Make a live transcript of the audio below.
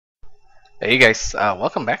Hey guys,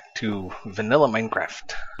 welcome back to Vanilla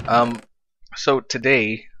Minecraft. So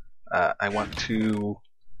today I want to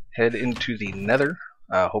head into the Nether,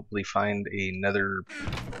 hopefully find a Nether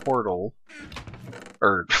portal,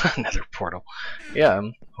 or Nether portal. Yeah,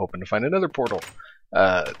 I'm hoping to find another portal,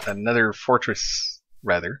 another fortress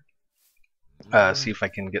rather. See if I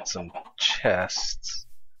can get some chests.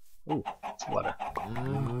 Ooh, that's a lot of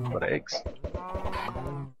eggs.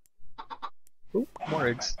 Ooh, more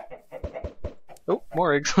eggs. Oh,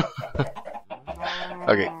 more eggs.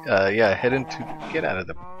 Okay, yeah, get out of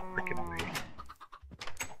the freaking way.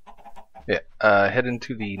 Yeah, head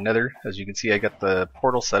into the Nether. As you can see, I got the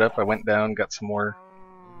portal set up. I went down, got some more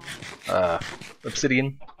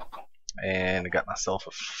obsidian, and I got myself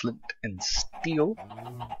a flint and steel.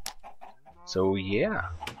 So yeah,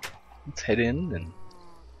 let's head in and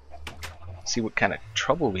see what kind of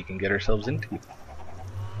trouble we can get ourselves into.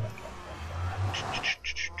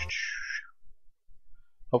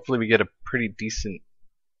 Hopefully we get a pretty decent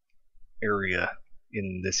area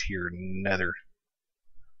in this here Nether.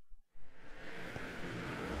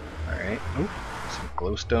 Alright, some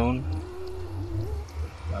glowstone.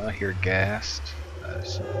 Here ghast.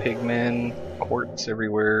 Some pigmen, quartz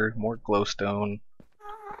everywhere, more glowstone.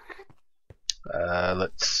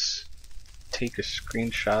 Let's take a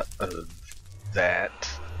screenshot of that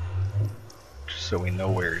just so we know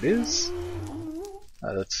where it is.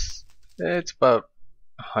 It's about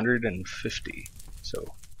 150. So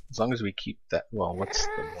as long as we keep that, well, what's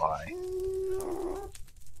the Y?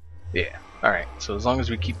 Yeah. Alright, so as long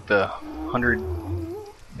as we keep the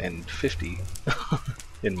 150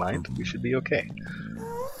 in mind, we should be okay.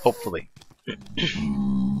 Hopefully.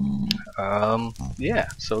 Yeah,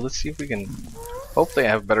 so let's see if we can... Hopefully I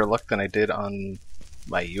have better luck than I did on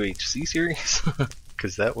my UHC series.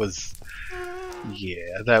 Because that was...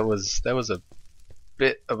 Yeah, that was a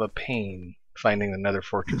bit of a pain finding the Nether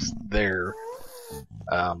fortress there.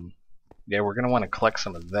 Yeah, we're going to want to collect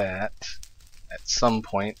some of that at some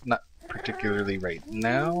point. Not particularly right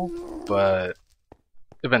now, but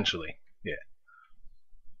eventually. Yeah.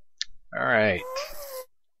 Alright.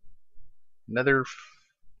 Nether...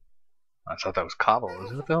 I thought that was cobble.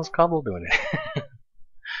 What the hell's cobble doing it?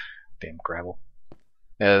 Damn gravel.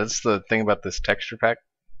 Yeah, that's the thing about this texture pack.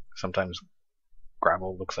 Sometimes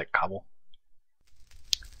gravel looks like cobble.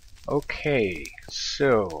 Okay,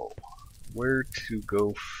 so where to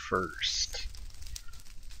go first?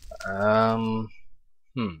 Looks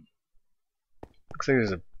like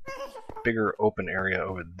there's a bigger open area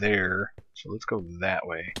over there, so let's go that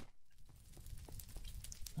way.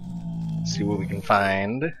 See what we can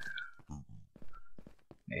find.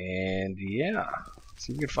 And yeah,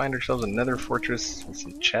 see if we can find ourselves another fortress with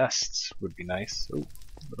some chests. Would be nice. Oh,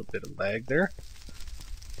 a little bit of lag there.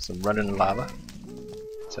 Some running lava.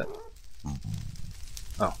 What's that?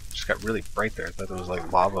 Oh, just got really bright there. I thought there was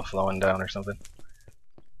like lava flowing down or something.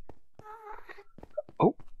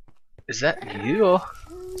 Oh, is that you?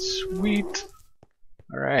 Sweet.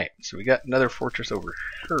 Alright, so we got another fortress over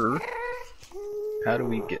here. How do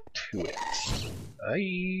we get to it?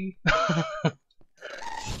 Aye.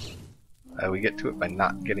 We get to it by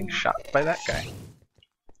not getting shot by that guy.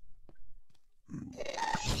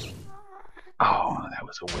 Oh, that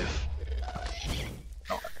was a whiff.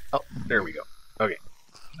 Oh, there we go. Okay.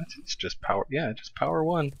 It's just power. Yeah, just power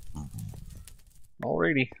 1.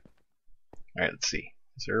 Alrighty. Alright, let's see.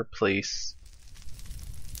 Is there a place?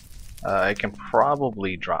 I can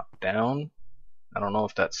probably drop down. I don't know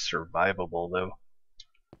if that's survivable though.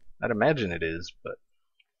 I'd imagine it is, but...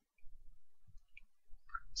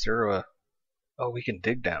 Is there a... Oh, we can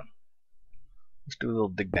dig down. Let's do a little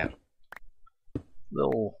dig down.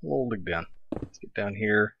 Little dig down. Let's get down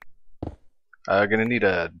here. Gonna need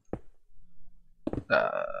a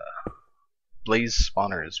blaze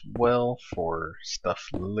spawner as well for stuff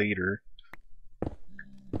later.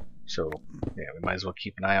 So yeah, we might as well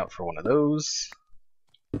keep an eye out for one of those.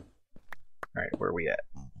 Alright, where are we at?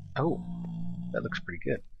 Oh, that looks pretty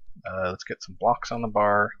good. Let's get some blocks on the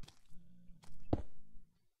bar.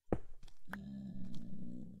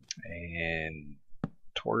 And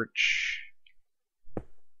torch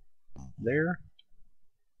there.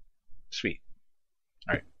 Sweet.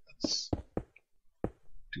 Alright, let's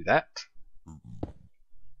do that.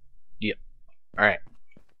 Yep. Alright,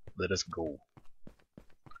 let us go.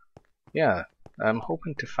 Yeah, I'm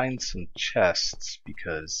hoping to find some chests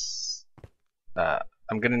because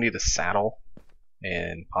I'm gonna need a saddle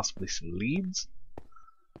and possibly some leads.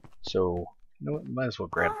 So, you know what, might as well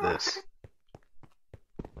grab this.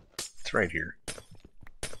 It's right here.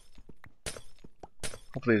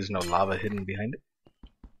 Hopefully there's no lava hidden behind it.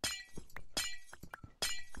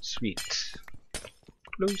 Sweet.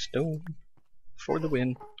 Glowstone for the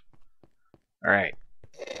win. Alright.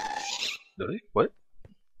 Really? What?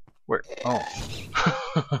 Where? Oh.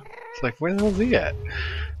 It's like, where the hell is he at?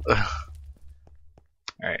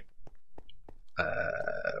 Alright.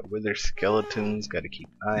 Wither skeletons, gotta keep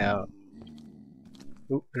an eye out.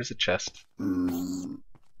 Ooh, there's a chest. What?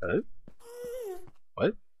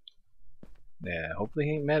 Yeah, hopefully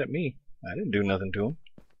he ain't mad at me. I didn't do nothing to him.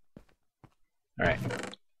 Alright.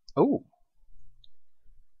 Oh!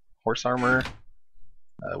 Horse armor.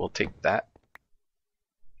 We'll take that.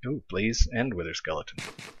 Ooh, blaze and wither skeleton.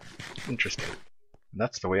 Interesting. And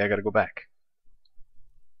that's the way I gotta go back.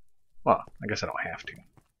 Well, I guess I don't have to.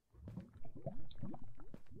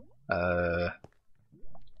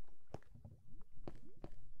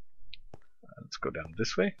 Let's go down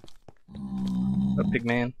this way. A pig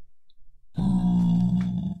man.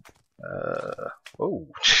 Oh,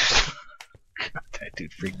 God, that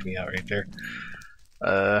dude freaked me out right there.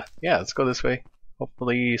 Yeah, let's go this way.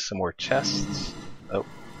 Hopefully some more chests. Oh.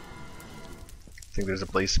 I think there's a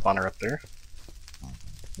blaze spawner up there.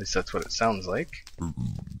 At least that's what it sounds like.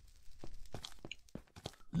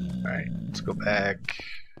 Alright, let's go back.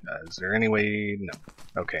 Is there any way? No.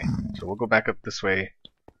 Okay, so we'll go back up this way.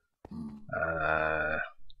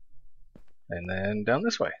 And then down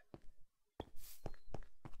this way.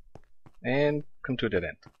 And come to a dead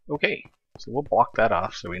end. Okay, so we'll block that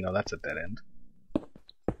off so we know that's a dead end.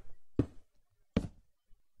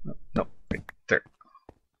 Oh, no, right there.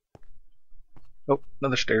 Oh,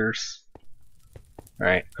 another stairs.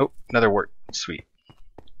 Alright, oh, another wart. Sweet.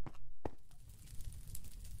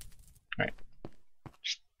 Alright.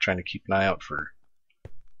 Just trying to keep an eye out for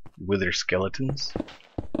wither skeletons.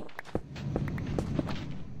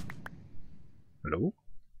 Hello?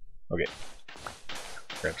 Okay.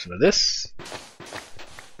 Grab some of this.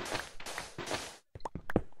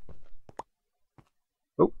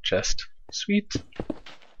 Oh, chest. Sweet.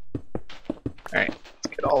 Alright, let's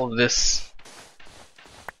get all of this.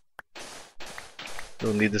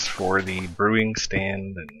 We'll need this for the brewing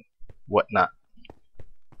stand and whatnot.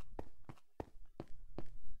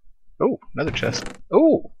 Oh, another chest.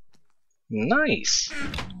 Oh! Nice!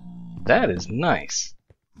 That is nice.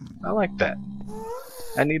 I like that.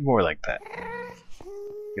 I need more like that.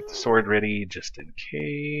 Get the sword ready just in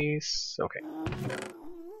case. Okay.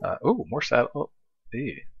 Oh, more saddle. Oh,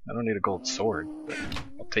 ew. I don't need a gold sword, but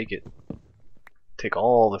I'll take it. Take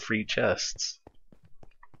all the free chests.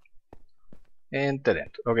 And dead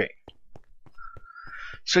end. Okay.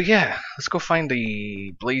 So yeah, let's go find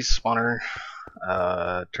the blaze spawner.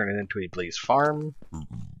 Turn it into a blaze farm.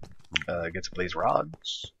 Get some blaze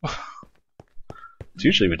rods. It's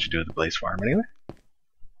usually what you do with the blaze farm anyway.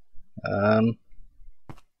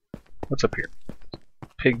 What's up here?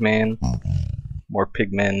 Pigman. More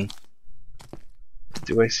pigmen.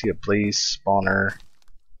 Do I see a blaze spawner?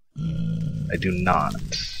 I do not.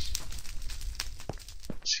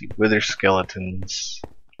 Let's see, wither skeletons.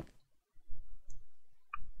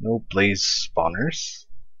 No blaze spawners.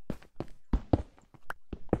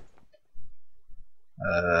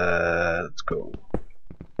 Let's go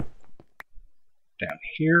down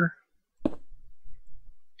here.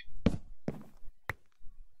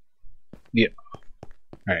 Yep.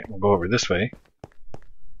 Alright, we'll go over this way.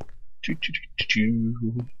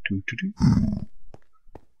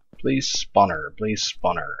 Blaze spawner, blaze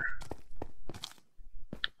spawner.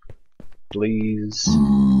 Blaze.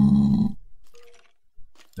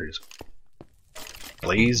 There's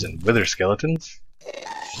blaze and wither skeletons.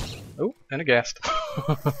 Oh, and a ghast.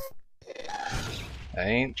 I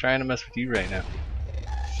ain't trying to mess with you right now.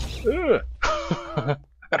 Ugh.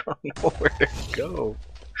 I don't know where to go.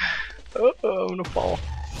 Oh, I'm gonna fall.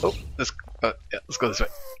 Oh, this. Yeah, let's go this way.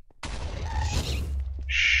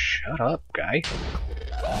 Shut up, guy.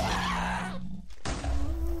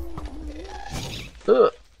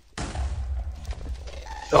 Ugh.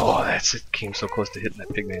 Oh, that's it. Came so close to hitting that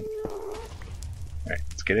pigman. Alright,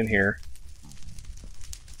 let's get in here.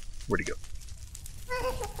 Where'd he go?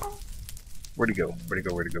 Where'd he go? Where'd he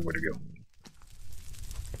go? Where'd he go? Where'd he go?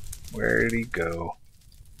 Where'd he go?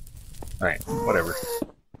 Alright, whatever.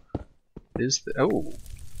 Is the. Oh!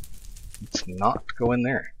 Let's not go in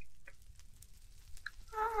there.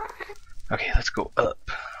 Okay, let's go up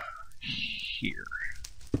here.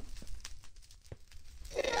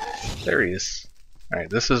 There he is. Alright,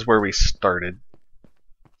 this is where we started.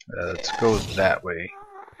 Let's go that way.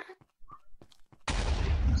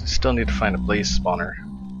 Still need to find a blaze spawner.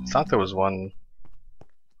 I thought there was one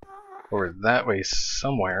over that way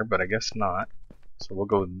somewhere, but I guess not. So we'll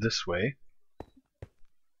go this way.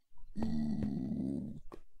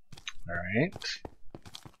 Alright.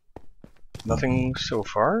 Nothing so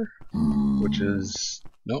far, which is...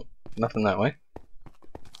 nope, nothing that way.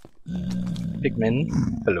 Pigmen,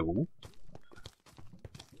 hello.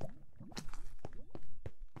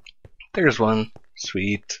 There's one.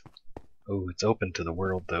 Sweet. Oh, it's open to the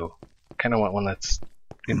world though. Kinda want one that's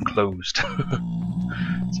enclosed.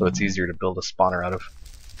 So it's easier to build a spawner out of.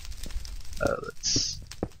 Let's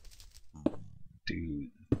do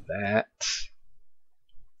that.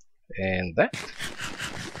 And that.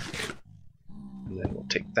 And then we'll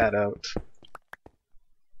take that out.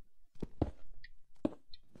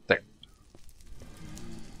 There.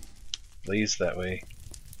 Blaze that way.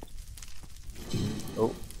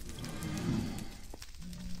 Oh.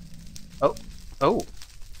 Oh. Oh.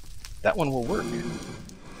 That one will work.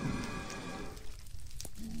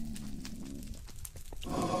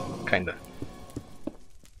 Kinda.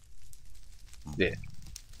 Yeah.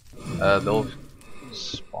 They'll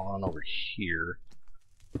spawn over here.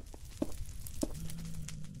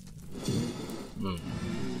 I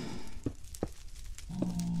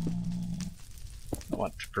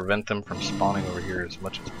want to prevent them from spawning over here as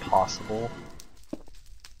much as possible.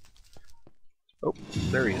 Oh,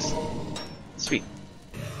 there he is. Sweet.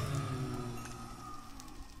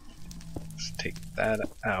 Let's take that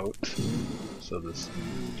out so this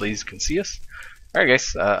blaze can see us. Alright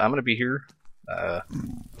guys, I'm gonna be here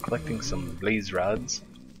collecting some blaze rods,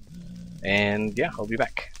 and yeah, I'll be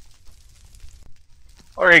back.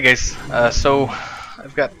 Alright guys, so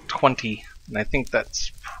I've got 20, and I think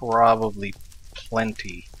that's probably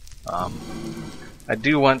plenty. I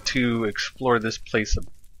do want to explore this place a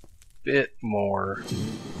bit more.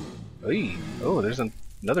 Oy, oh, there's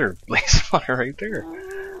another blaze spawner right there.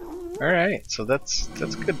 Alright, so that's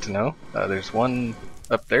good to know. There's one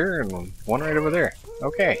up there and one right over there.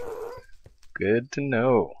 Okay. Good to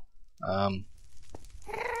know.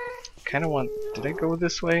 Kinda want... did I go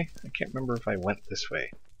this way? I can't remember if I went this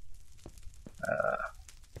way.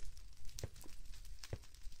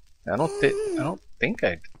 I don't think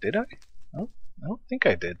I did. I don't think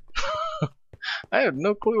I did. I have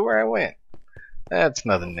no clue where I went. That's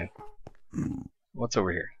nothing new. What's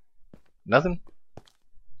over here? Nothing?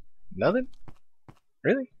 Nothing?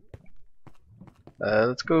 Really?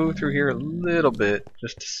 Let's go through here a little bit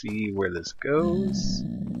just to see where this goes.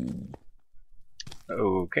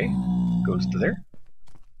 Okay, goes to there.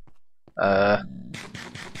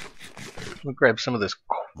 We'll grab some of this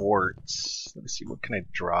quartz. Let me see, what can I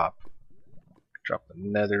drop? Drop the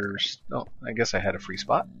nethers. Oh, I guess I had a free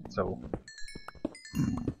spot, so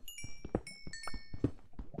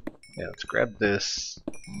yeah, let's grab this.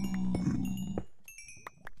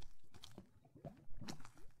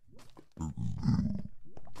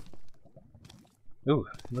 Ooh,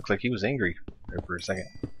 looks like he was angry there for a second.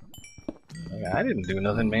 I didn't do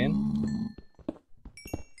nothing, man.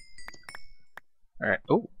 Alright,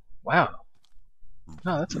 oh, wow.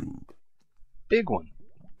 No, that's a big one.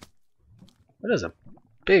 That is a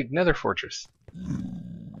big nether fortress.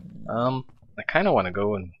 I kinda wanna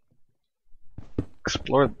go and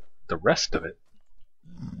explore the rest of it.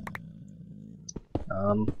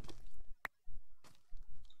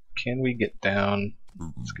 Can we get down?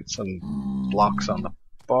 Let's get some blocks on the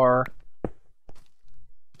bar. Right,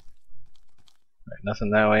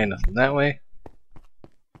 nothing that way, nothing that way.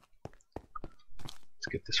 Let's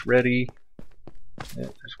get this ready. Yeah,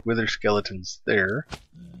 there's wither skeletons there.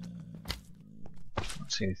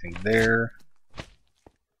 Don't see anything there.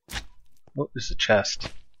 Oh, there's a chest.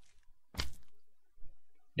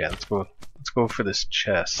 Yeah, let's go for this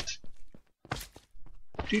chest.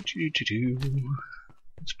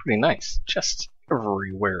 It's pretty nice. Chests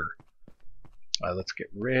everywhere. Let's get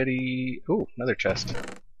ready. Oh, another chest.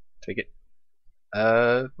 Take it.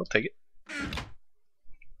 We'll take it.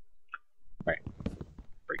 Alright.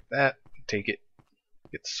 Break that. Take it.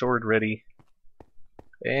 Get the sword ready.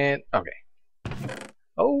 And, okay.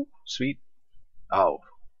 Oh, sweet. Oh.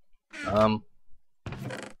 You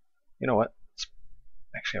know what?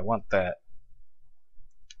 Actually, I want that.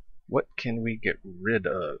 What can we get rid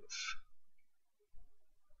of?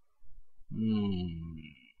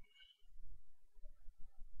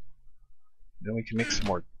 Then we can make some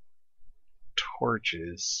more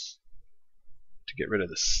torches to get rid of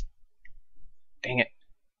this. Dang it.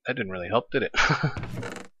 That didn't really help, did it?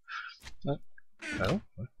 Hello?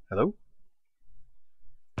 Hello?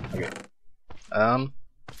 Okay. I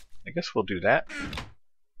guess we'll do that.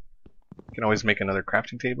 We can always make another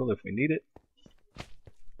crafting table if we need it.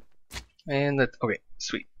 And that's okay,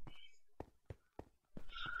 sweet.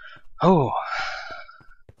 Oh,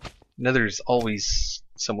 Nether's always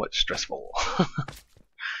somewhat stressful,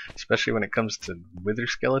 especially when it comes to wither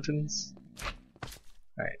skeletons.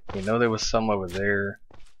 Alright, We know there was some over there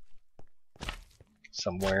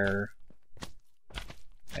somewhere,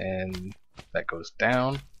 and that goes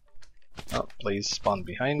down. Oh, Blaze spawned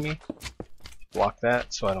behind me. Block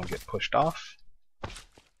that so I don't get pushed off.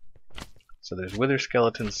 So there's wither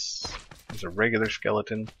skeletons. There's a regular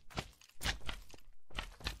skeleton.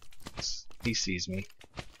 He sees me.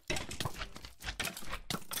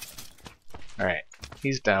 Alright,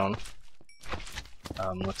 he's down.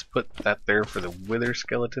 Let's put that there for the wither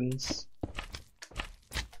skeletons.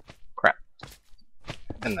 Crap.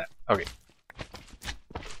 And that. Okay.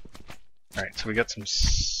 Alright, so we got some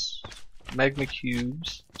magma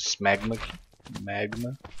cubes. Magma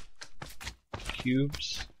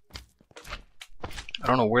cubes. I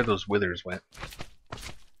don't know where those withers went.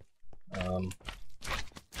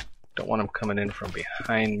 Don't want them coming in from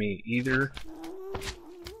behind me either.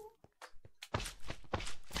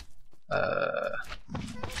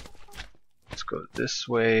 Let's go this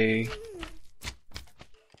way.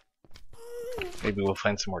 Maybe we'll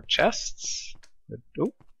find some more chests.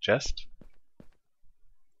 Oh, chest.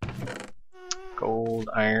 Gold,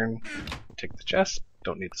 iron. Take the chest.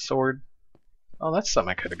 Don't need the sword. Oh, that's something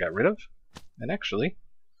I could have got rid of. And actually,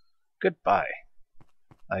 goodbye.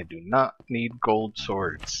 I do not need gold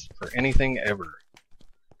swords for anything ever.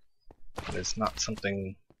 It is not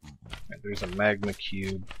something... There's a magma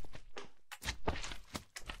cube.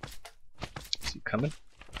 Is he coming?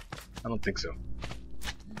 I don't think so.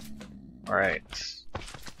 Alright.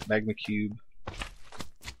 Magma cube.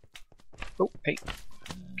 Oh, hey.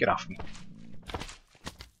 Get off me.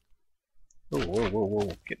 Oh, whoa, whoa,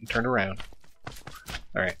 whoa. Getting turned around.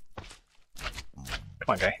 Alright. Come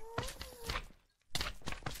on, guy.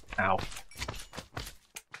 Ow.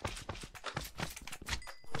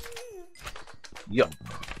 Yup.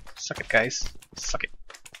 Suck it, guys. Suck it.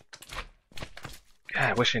 God,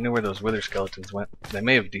 I wish I knew where those wither skeletons went. They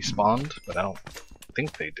may have despawned, but I don't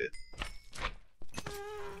think they did.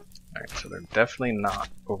 Alright, so they're definitely not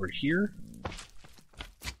over here.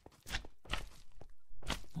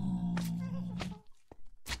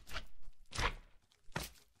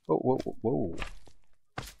 Whoa, whoa, whoa, whoa.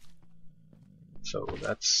 So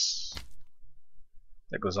that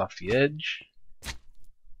goes off the edge.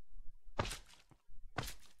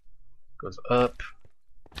 Goes up.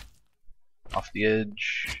 Off the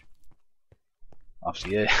edge. Off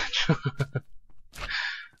the edge.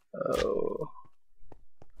 Oh.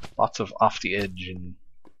 Lots of off the edge and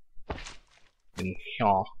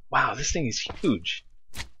here. Wow, this thing is huge.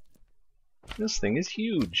 This thing is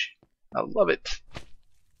huge. I love it.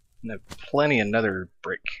 And I have plenty of nether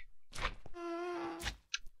brick.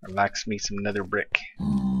 Relax me some nether brick.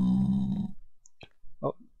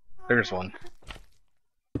 Oh, there's one.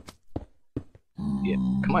 Yeah,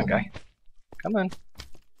 come on, guy. Come on.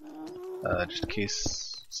 Just in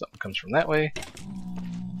case something comes from that way.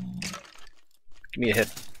 Give me a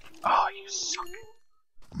hit. Oh, you suck.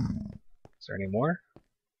 Is there any more?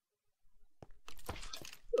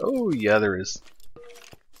 Oh, yeah, there is.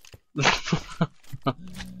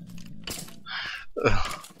 I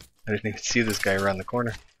didn't even see this guy around the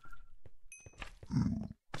corner.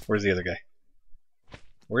 Where's the other guy?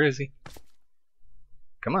 Where is he?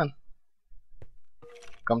 Come on.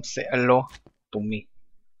 Come say hello to me.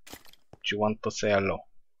 Do you want to say hello?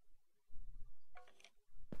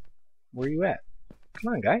 Where you at?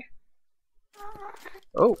 Come on, guy.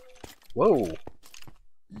 Oh, whoa.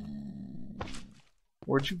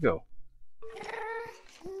 Where'd you go?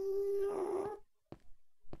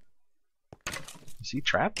 Is he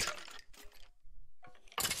trapped?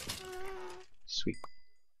 Sweet.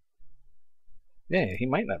 Yeah, he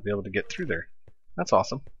might not be able to get through there. That's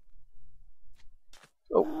awesome.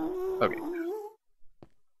 Oh, okay.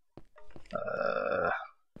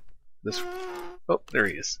 This. Oh, there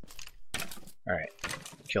he is. Alright.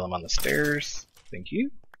 Kill him on the stairs. Thank you.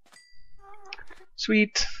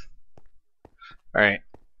 Sweet. Alright.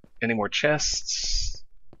 Any more chests?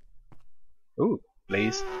 Ooh,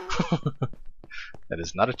 Blaze. That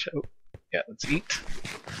is not a chest. Oh, yeah, let's eat.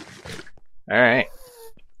 Alright.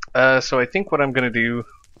 So I think what I'm gonna do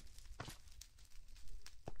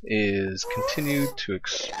is continue to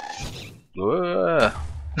explore.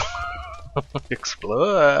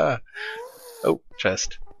 Explore. Oh,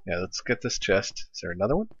 chest. Yeah, let's get this chest. Is there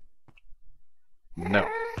another one? No.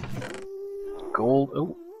 Gold.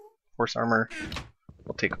 Oh, horse armor.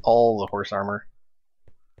 We'll take all the horse armor.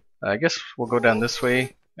 I guess we'll go down this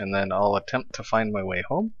way, and then I'll attempt to find my way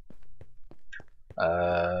home.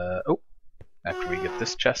 Oh, after we get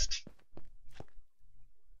this chest.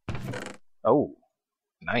 Oh,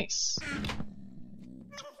 nice.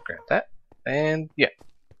 Grab that, and yeah.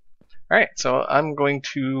 Alright, so I'm going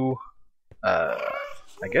to,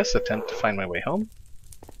 I guess, attempt to find my way home.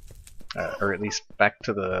 Or at least back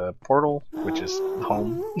to the portal, which is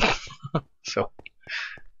home. So,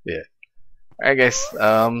 yeah. Alright guys,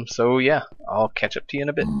 so yeah, I'll catch up to you in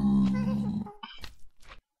a bit.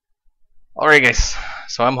 Alright guys,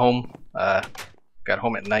 so I'm home. Got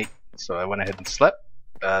home at night, so I went ahead and slept.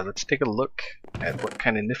 Let's take a look at what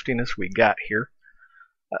kind of niftiness we got here.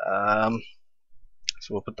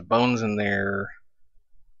 So we'll put the bones in there.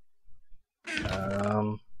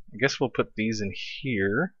 I guess we'll put these in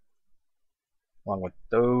here, along with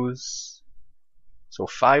those. So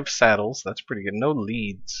 5 saddles, that's pretty good. No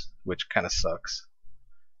leads, which kind of sucks.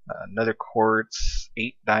 Another quartz,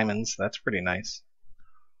 8 diamonds, that's pretty nice.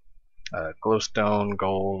 Glowstone,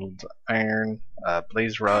 gold, iron,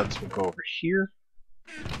 blaze rods will go over here.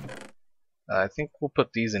 I think we'll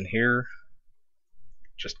put these in here,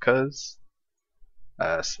 just cause.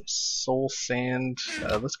 Some soul sand.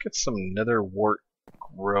 Let's get some nether wart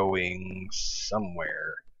growing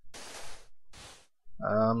somewhere.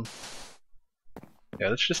 Yeah,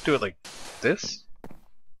 let's just do it like this.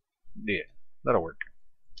 Yeah, that'll work.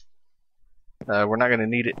 We're not gonna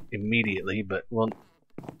need it immediately, but we'll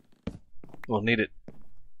need it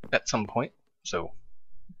at some point. So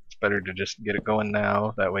it's better to just get it going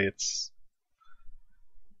now. That way it's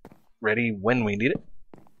ready when we need it.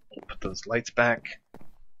 We'll put those lights back.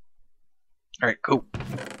 Alright, cool.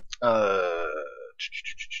 I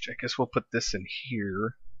guess we'll put this in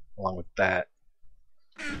here along with that.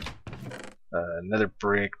 Another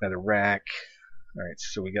brick, another rack. Alright,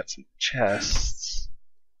 so we got some chests.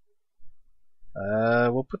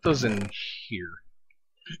 We'll put those in here.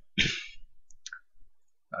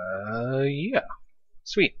 Yeah.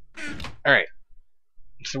 Sweet. Alright.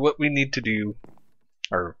 So what we need to do,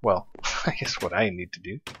 or, well, I guess what I need to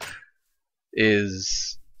do,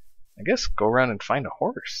 is, I guess, go around and find a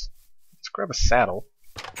horse. Let's grab a saddle.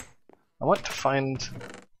 I want to find...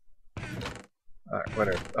 Alright,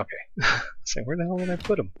 whatever. Okay. So where the hell did I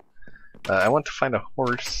put him? I want to find a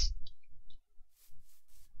horse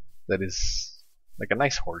that is like a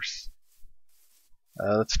nice horse.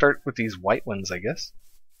 Let's start with these white ones, I guess.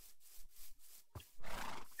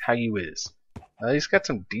 How you is? He's got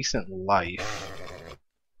some decent life.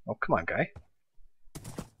 Oh, come on, guy.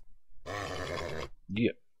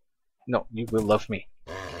 Yeah. No, you will love me.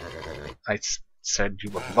 I said you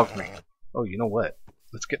will love me. Oh, you know what?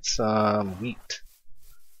 Let's get some wheat.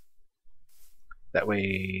 That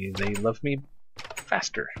way they love me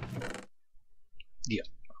faster. Yeah.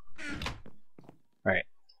 Alright,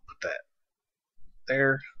 put that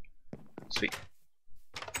there. Sweet.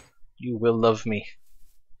 You will love me.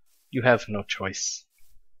 You have no choice.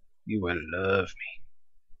 You will love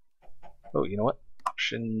me. Oh, you know what?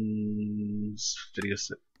 Options, video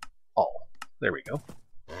set, all. There we go.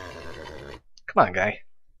 Come on, guy.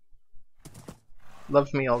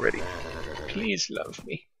 Love me already. Please love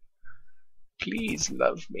me. Please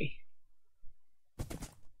love me.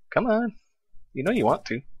 Come on. You know you want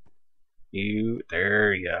to.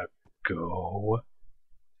 There you go.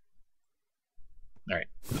 Alright,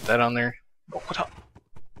 put that on there. Oh, what up?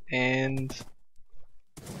 And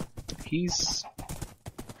he's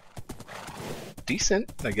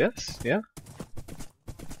decent, I guess, yeah.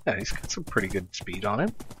 Yeah, he's got some pretty good speed on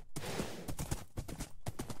him.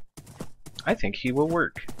 I think he will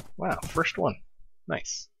work. Wow, first one.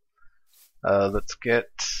 Nice. Let's get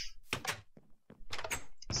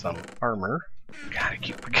some armor. God, I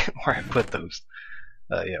keep forgetting where I put those.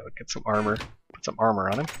 Yeah, we'll get some armor. Put some armor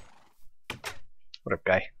on him. What up,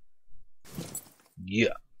 guy?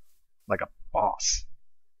 Yeah. Like a boss.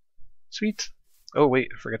 Sweet. Oh, wait,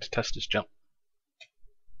 I forgot to test his jump.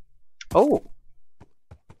 Oh!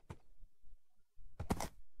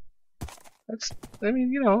 That's, I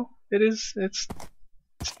mean, you know, it's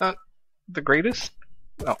not the greatest.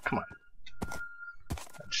 Oh, come on.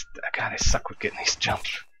 God, I suck with getting these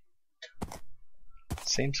jumps.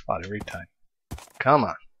 Same spot every time. Come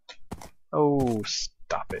on. Oh,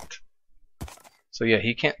 stop it. So yeah,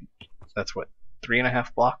 he can't, that's what,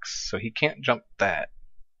 3.5 blocks? So he can't jump that.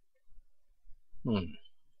 I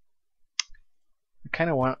kind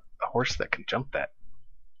of want a horse that can jump that.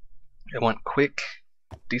 I want quick,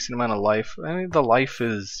 decent amount of life. I mean, the life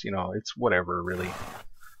is, you know, it's whatever, really.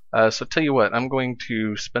 So tell you what, I'm going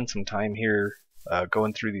to spend some time here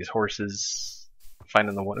going through these horses,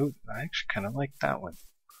 finding the one. Ooh, I actually kind of like that one.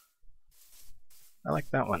 I like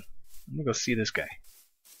that one. I'm gonna go see this guy.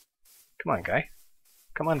 Come on, guy.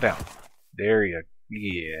 Come on down. There you.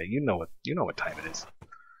 Yeah, you know what time it is.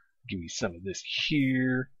 Give you some of this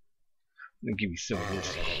here. And give you some of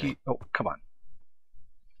this here. Oh, come on.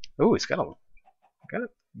 Oh, he's got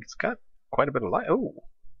quite a bit of life. Oh,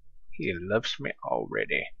 he loves me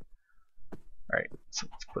already. All right, so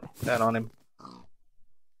let's put that on him.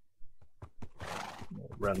 We'll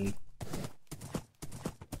run.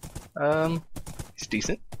 He's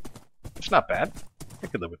decent. It's not bad. I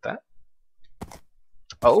could live with that.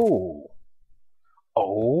 Oh.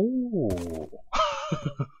 Oh.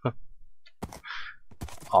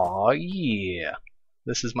 Oh yeah.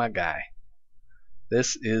 This is my guy.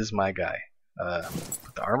 This is my guy.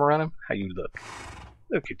 Put the armor on him. How you look?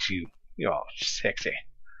 Look at you. You're all sexy.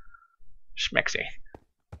 Schmexy.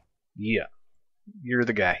 Yeah. You're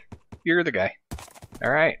the guy. You're the guy.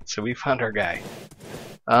 Alright, so we found our guy.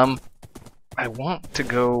 I want to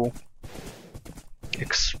go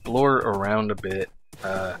explore around a bit.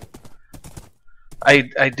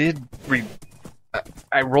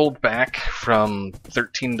 I rolled back from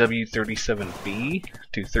 13W37B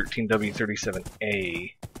to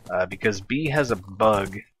 13W37A because B has a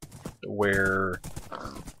bug where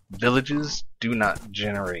villages do not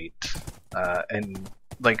generate, and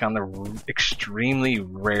like on the extremely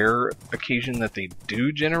rare occasion that they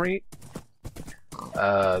do generate,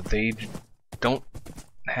 they don't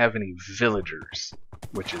have any villagers,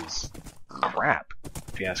 which is crap,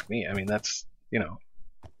 if you ask me. I mean, that's, you know,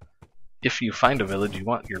 if you find a village, you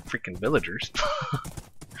want your freaking villagers.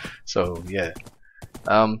 So yeah.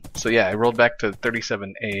 So yeah, I rolled back to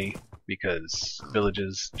 37A because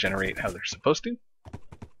villages generate how they're supposed to.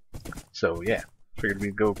 So yeah, figured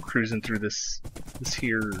we'd go cruising through this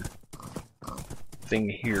here thing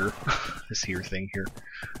here, this here thing here.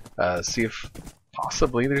 See if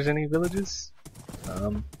possibly there's any villages.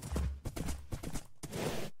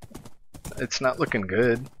 It's not looking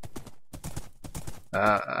good.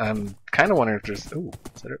 I'm kind of wondering if there's. Ooh,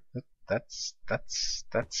 that's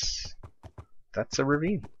a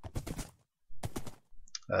ravine.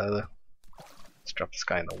 Let's drop this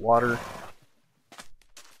guy in the water.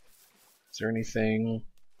 Is there anything?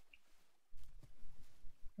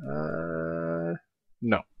 No.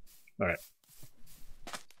 All right.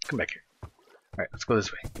 Come back here. All right, let's go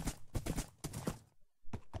this way.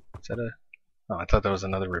 Is that a? Oh, I thought that was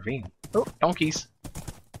another ravine. Oh, donkeys.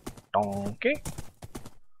 Donkey.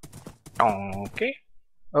 Donkey.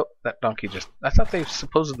 Oh, that donkey just... I thought they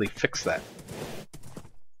supposedly fixed that.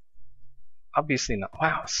 Obviously not.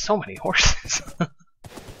 Wow, so many horses.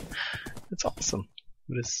 That's awesome.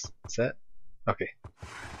 What is that? Okay.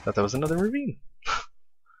 Thought that was another ravine.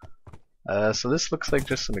 So this looks like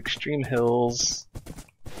just some extreme hills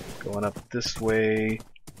going up this way.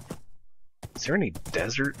 Is there any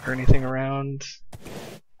desert or anything around?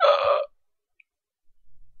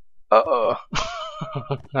 Uh-oh.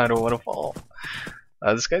 I don't want to fall.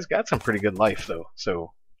 This guy's got some pretty good life, though.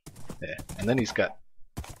 So, yeah. And then he's got,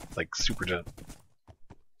 like, super jump.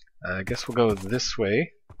 I guess we'll go this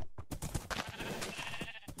way.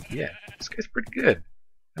 Yeah, this guy's pretty good.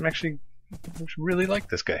 I really like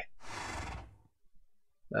this guy.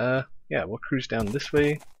 Yeah, we'll cruise down this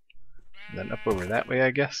way. And then up over that way,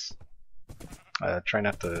 I guess. Try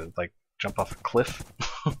not to, like, jump off a cliff.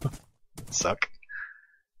 That'd suck.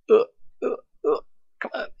 Come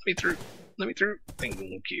on, let me through. Let me through. Thank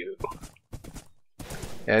you.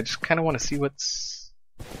 Yeah, I just kind of want to see what's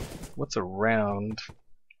around.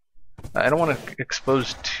 I don't want to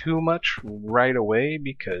expose too much right away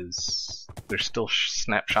because there's still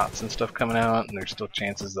snapshots and stuff coming out, and there's still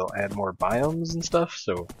chances they'll add more biomes and stuff.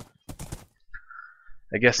 So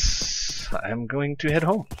I guess I'm going to head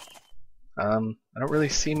home. I don't really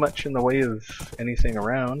see much in the way of anything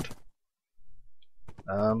around.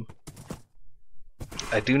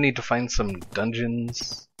 I do need to find some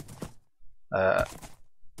dungeons. That's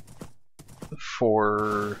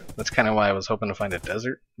kind of why I was hoping to find a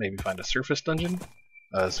desert, maybe find a surface dungeon,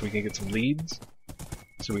 so we can get some leads,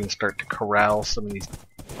 so we can start to corral some of these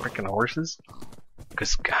freaking horses.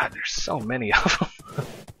 Because God, there's so many of them.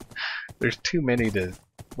 There's too many to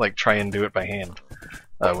like try and do it by hand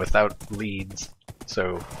without leads.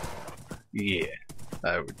 So yeah,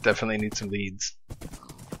 we definitely need some leads.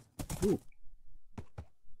 Ooh.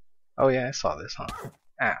 Oh yeah, I saw this, huh?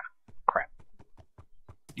 Ah, crap.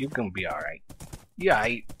 You're gonna be alright. Yeah,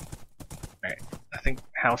 alright. I think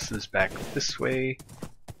house is back this way.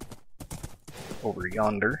 Over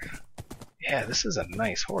yonder. Yeah, this is a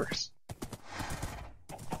nice horse.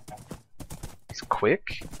 He's quick.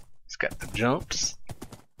 He's got the jumps.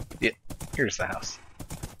 Yeah, here's the house.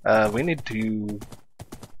 We need to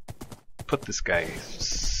put this guy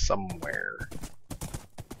somewhere.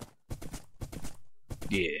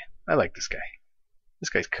 Yeah, I like this guy. This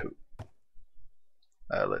guy's cool.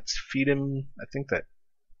 Let's feed him. I think that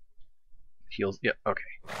heals. Yep, okay.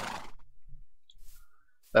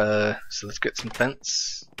 So let's get some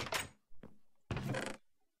fence.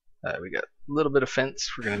 We got a little bit of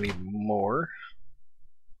fence. We're gonna need more.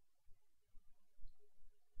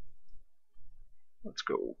 Let's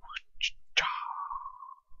go.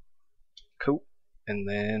 Cool. And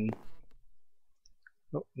then,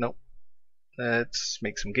 oh no, let's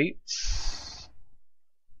make some gates.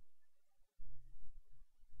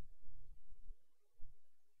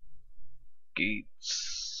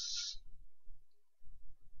 Gates.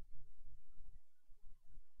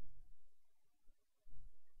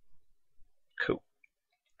 Cool.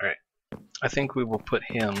 Alright. I think we will put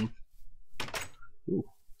him. Ooh,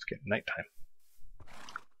 it's getting nighttime.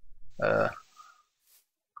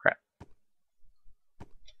 Crap.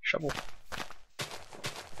 Shovel.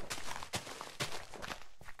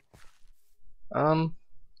 I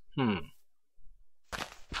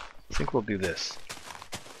think we'll do this.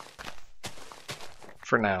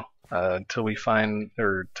 For now. Until we find,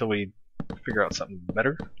 or till we figure out something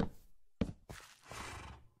better.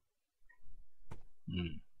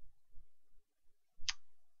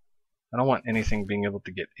 I don't want anything being able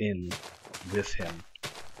to get in with him.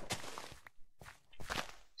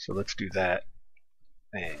 So let's do that.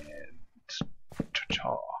 And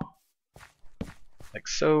like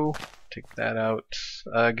so. Take that out.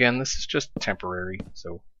 Again, this is just temporary,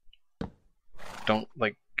 so don't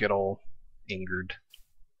like get all angered.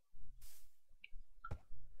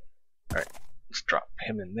 Alright, let's drop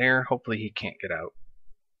him in there. Hopefully he can't get out.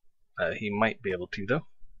 He might be able to though,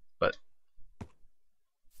 but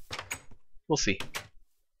we'll see.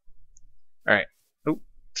 Alright. Oh,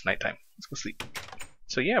 it's nighttime. Let's go sleep.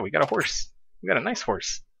 So yeah, we got a horse. We got a nice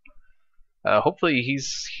horse. Hopefully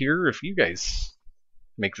he's here if you guys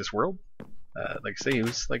make this world. Like I say, he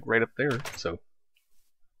was like right up there, so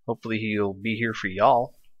hopefully he'll be here for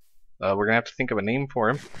y'all. We're gonna have to think of a name for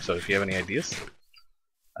him, so if you have any ideas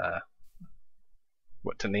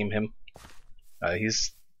what to name him.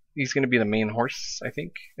 He's gonna be the main horse, I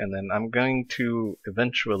think, and then I'm going to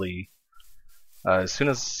eventually as soon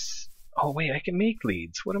as, oh wait, I can make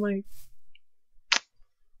leads. What am I?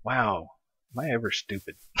 Wow, am I ever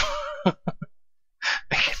stupid?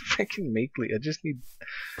 I can make leads. I just need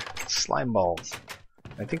slime balls.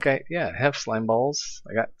 I think I have slime balls.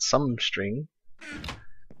 I got some string.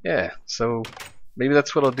 Yeah, so maybe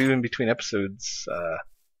that's what I'll do in between episodes.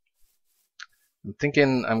 I'm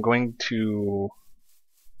thinking I want to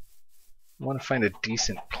find a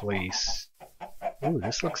decent place. Ooh,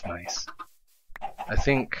 this looks nice. I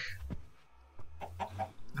think I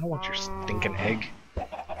don't want your stinking egg.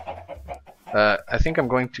 I think I'm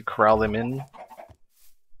going to corral them in,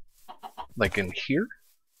 like in here.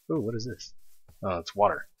 Ooh, what is this? Oh, it's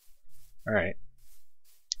water. Alright.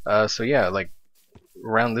 So yeah, like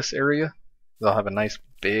around this area, they'll have a nice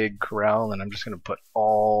big corral, and I'm just going to put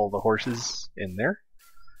all the horses in there.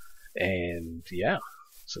 And yeah,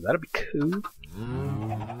 so that'll be cool.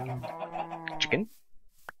 Chicken.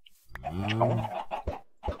 Chicken.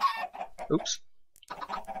 Oops.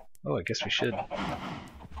 Oh, I guess we should.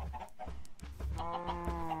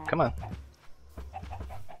 Come on.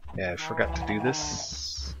 Yeah, I forgot to do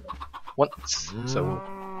this once, so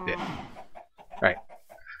yeah. Alright.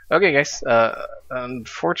 Okay, guys.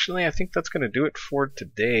 Unfortunately, I think that's going to do it for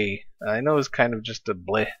today. I know it's kind of just a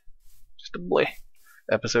bleh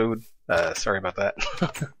episode. Sorry about that.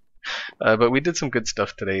 But we did some good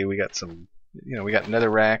stuff today. We got some, we got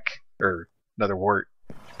netherrack, or nether wart.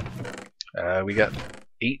 We got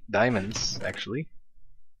 8 diamonds, actually.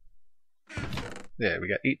 Yeah, we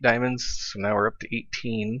got 8 diamonds, so now we're up to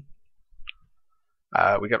 18.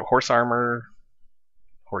 We got horse armor,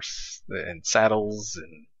 horse and saddles,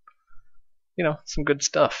 and some good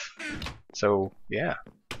stuff. So yeah,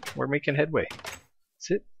 we're making headway.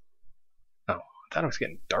 That's it. Oh, I thought it was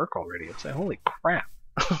getting dark already. I was like, holy crap.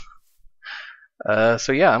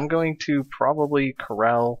 So yeah, I'm going to probably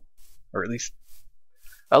corral, or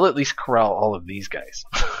I'll at least corral all of these guys.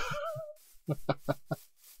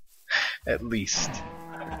 At least.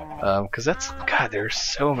 Because God, there's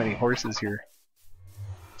so many horses here.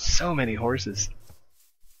 So many horses.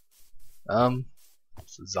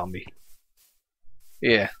 It's a zombie.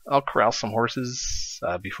 Yeah, I'll corral some horses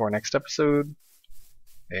before next episode.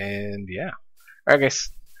 And yeah. Alright guys,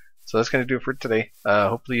 so that's going to do it for today.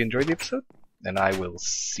 Hopefully you enjoyed the episode, and I will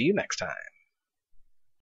see you next time.